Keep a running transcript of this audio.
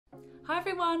Hi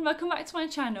everyone, welcome back to my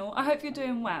channel. I hope you're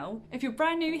doing well. If you're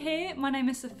brand new here, my name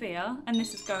is Sophia and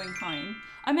this is Going Home.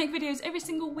 I make videos every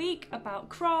single week about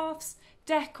crafts,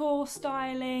 decor,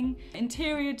 styling,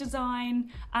 interior design,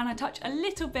 and I touch a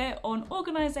little bit on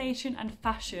organisation and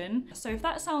fashion. So if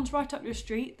that sounds right up your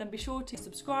street, then be sure to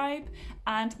subscribe.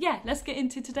 And yeah, let's get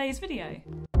into today's video.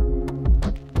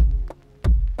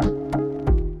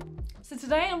 So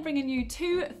today I'm bringing you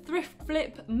 2 thrift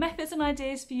flip methods and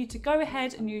ideas for you to go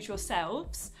ahead and use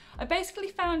yourselves. I basically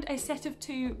found a set of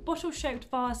 2 bottle-shaped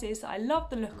vases that I love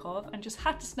the look of and just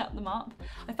had to snap them up.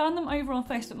 I found them over on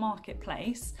Facebook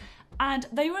Marketplace and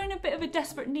they were in a bit of a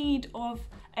desperate need of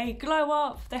a glow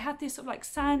up. They had this sort of like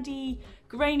sandy,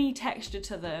 grainy texture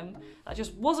to them that I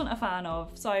just wasn't a fan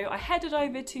of. So I headed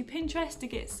over to Pinterest to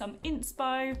get some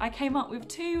inspo. I came up with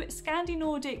 2 Scandi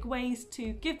Nordic ways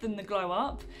to give them the glow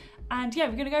up. And yeah,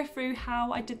 we're gonna go through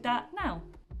how I did that now.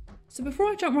 So before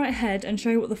I jump right ahead and show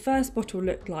you what the first bottle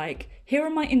looked like, here are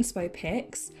my inspo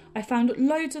pics. I found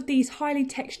loads of these highly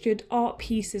textured art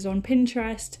pieces on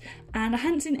Pinterest and I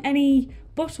hadn't seen any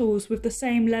bottles with the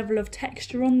same level of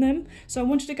texture on them. So I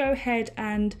wanted to go ahead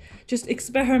and just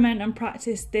experiment and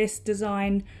practice this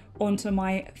design onto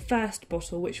my first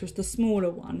bottle, which was the smaller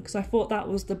one, because I thought that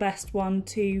was the best one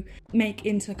to make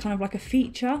into kind of like a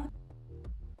feature.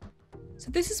 So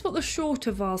this is what the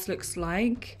shorter vase looks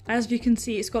like. As you can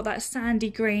see, it's got that sandy,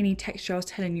 grainy texture I was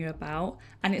telling you about,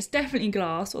 and it's definitely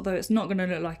glass, although it's not gonna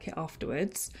look like it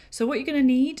afterwards. So what you're gonna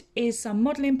need is some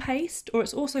modelling paste, or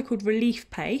it's also called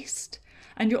relief paste,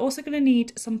 and you're also gonna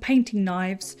need some painting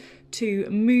knives to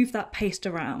move that paste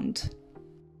around.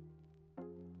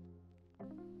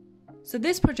 So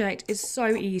this project is so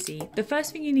easy. The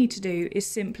first thing you need to do is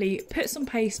simply put some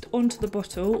paste onto the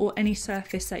bottle or any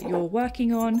surface that you're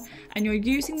working on, and you're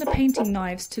using the painting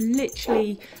knives to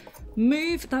literally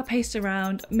move that paste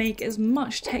around, make as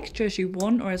much texture as you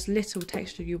want or as little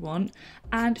texture you want,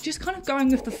 and just kind of going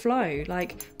with the flow.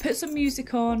 Like, put some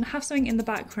music on, have something in the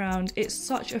background. It's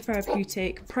such a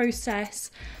therapeutic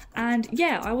process. And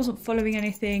yeah, I wasn't following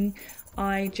anything.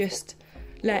 I just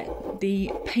let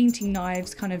the painting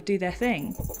knives kind of do their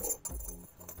thing.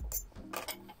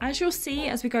 As you'll see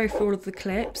as we go through all of the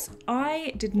clips,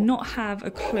 I did not have a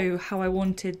clue how I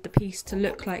wanted the piece to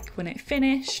look like when it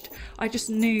finished. I just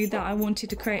knew that I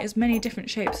wanted to create as many different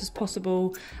shapes as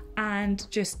possible and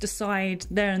just decide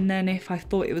there and then if I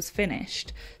thought it was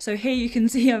finished. So here you can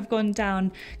see I've gone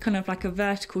down kind of like a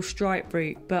vertical stripe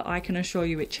route, but I can assure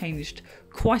you it changed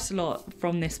quite a lot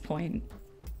from this point.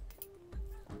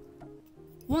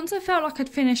 Once I felt like I'd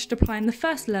finished applying the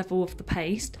first level of the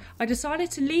paste, I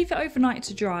decided to leave it overnight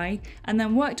to dry and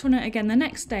then worked on it again the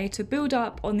next day to build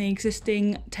up on the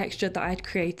existing texture that I had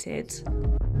created.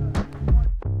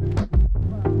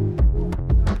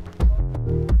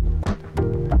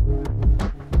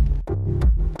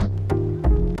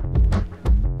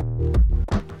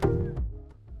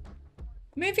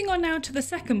 Moving on now to the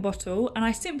second bottle, and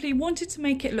I simply wanted to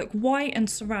make it look white and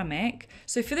ceramic.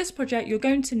 So for this project you're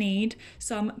going to need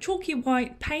some chalky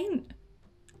white paint,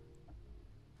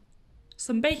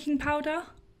 some baking powder,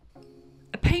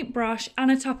 a paintbrush and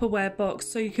a Tupperware box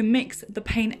so you can mix the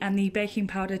paint and the baking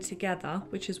powder together,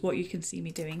 which is what you can see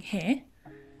me doing here.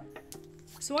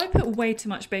 So I put way too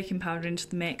much baking powder into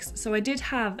the mix, so I did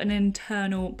have an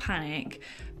internal panic,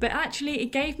 but actually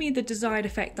it gave me the desired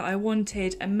effect that I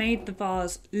wanted and made the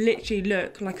vase literally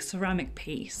look like a ceramic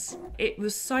piece. It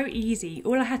was so easy.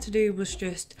 All I had to do was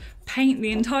just paint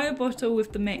the entire bottle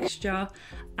with the mixture,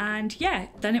 and yeah,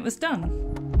 then it was done.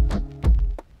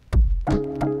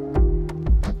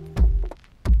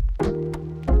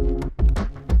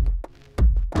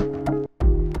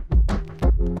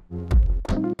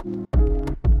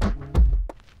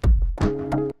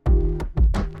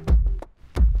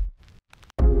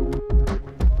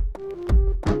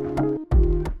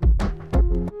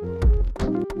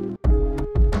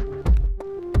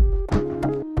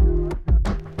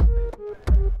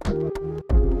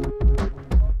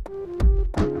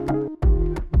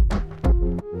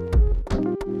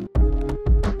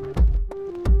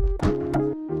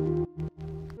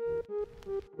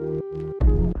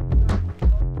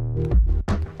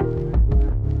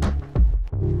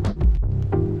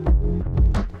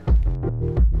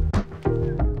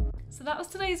 So that was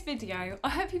today's video. I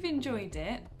hope you've enjoyed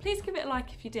it. Please give it a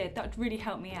like if you did, that would really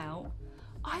help me out.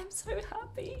 I am so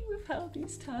happy with how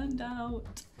these turned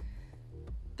out.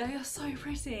 They are so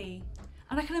pretty.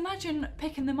 And I can imagine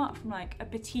picking them up from like a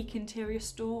boutique interior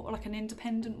store or like an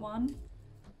independent one.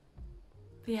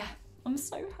 But yeah, I'm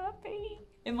so happy.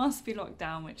 It must be locked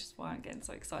down, which is why I'm getting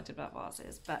so excited about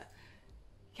vases. But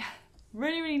yeah,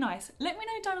 Really, really nice. Let me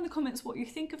know down in the comments what you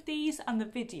think of these and the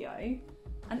video.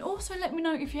 And also let me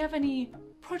know if you have any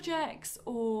projects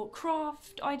or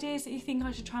craft ideas that you think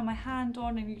I should try my hand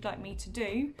on and you'd like me to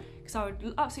do, because I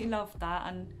would absolutely love that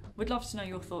and would love to know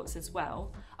your thoughts as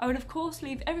well. I would of course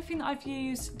leave everything that I've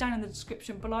used down in the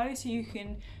description below so you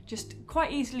can just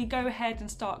quite easily go ahead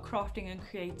and start crafting and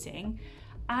creating.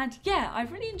 And yeah,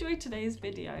 I've really enjoyed today's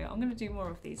video. I'm going to do more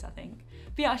of these, I think.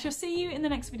 But yeah, I shall see you in the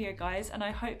next video, guys, and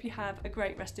I hope you have a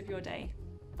great rest of your day.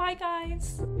 Bye,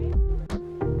 guys!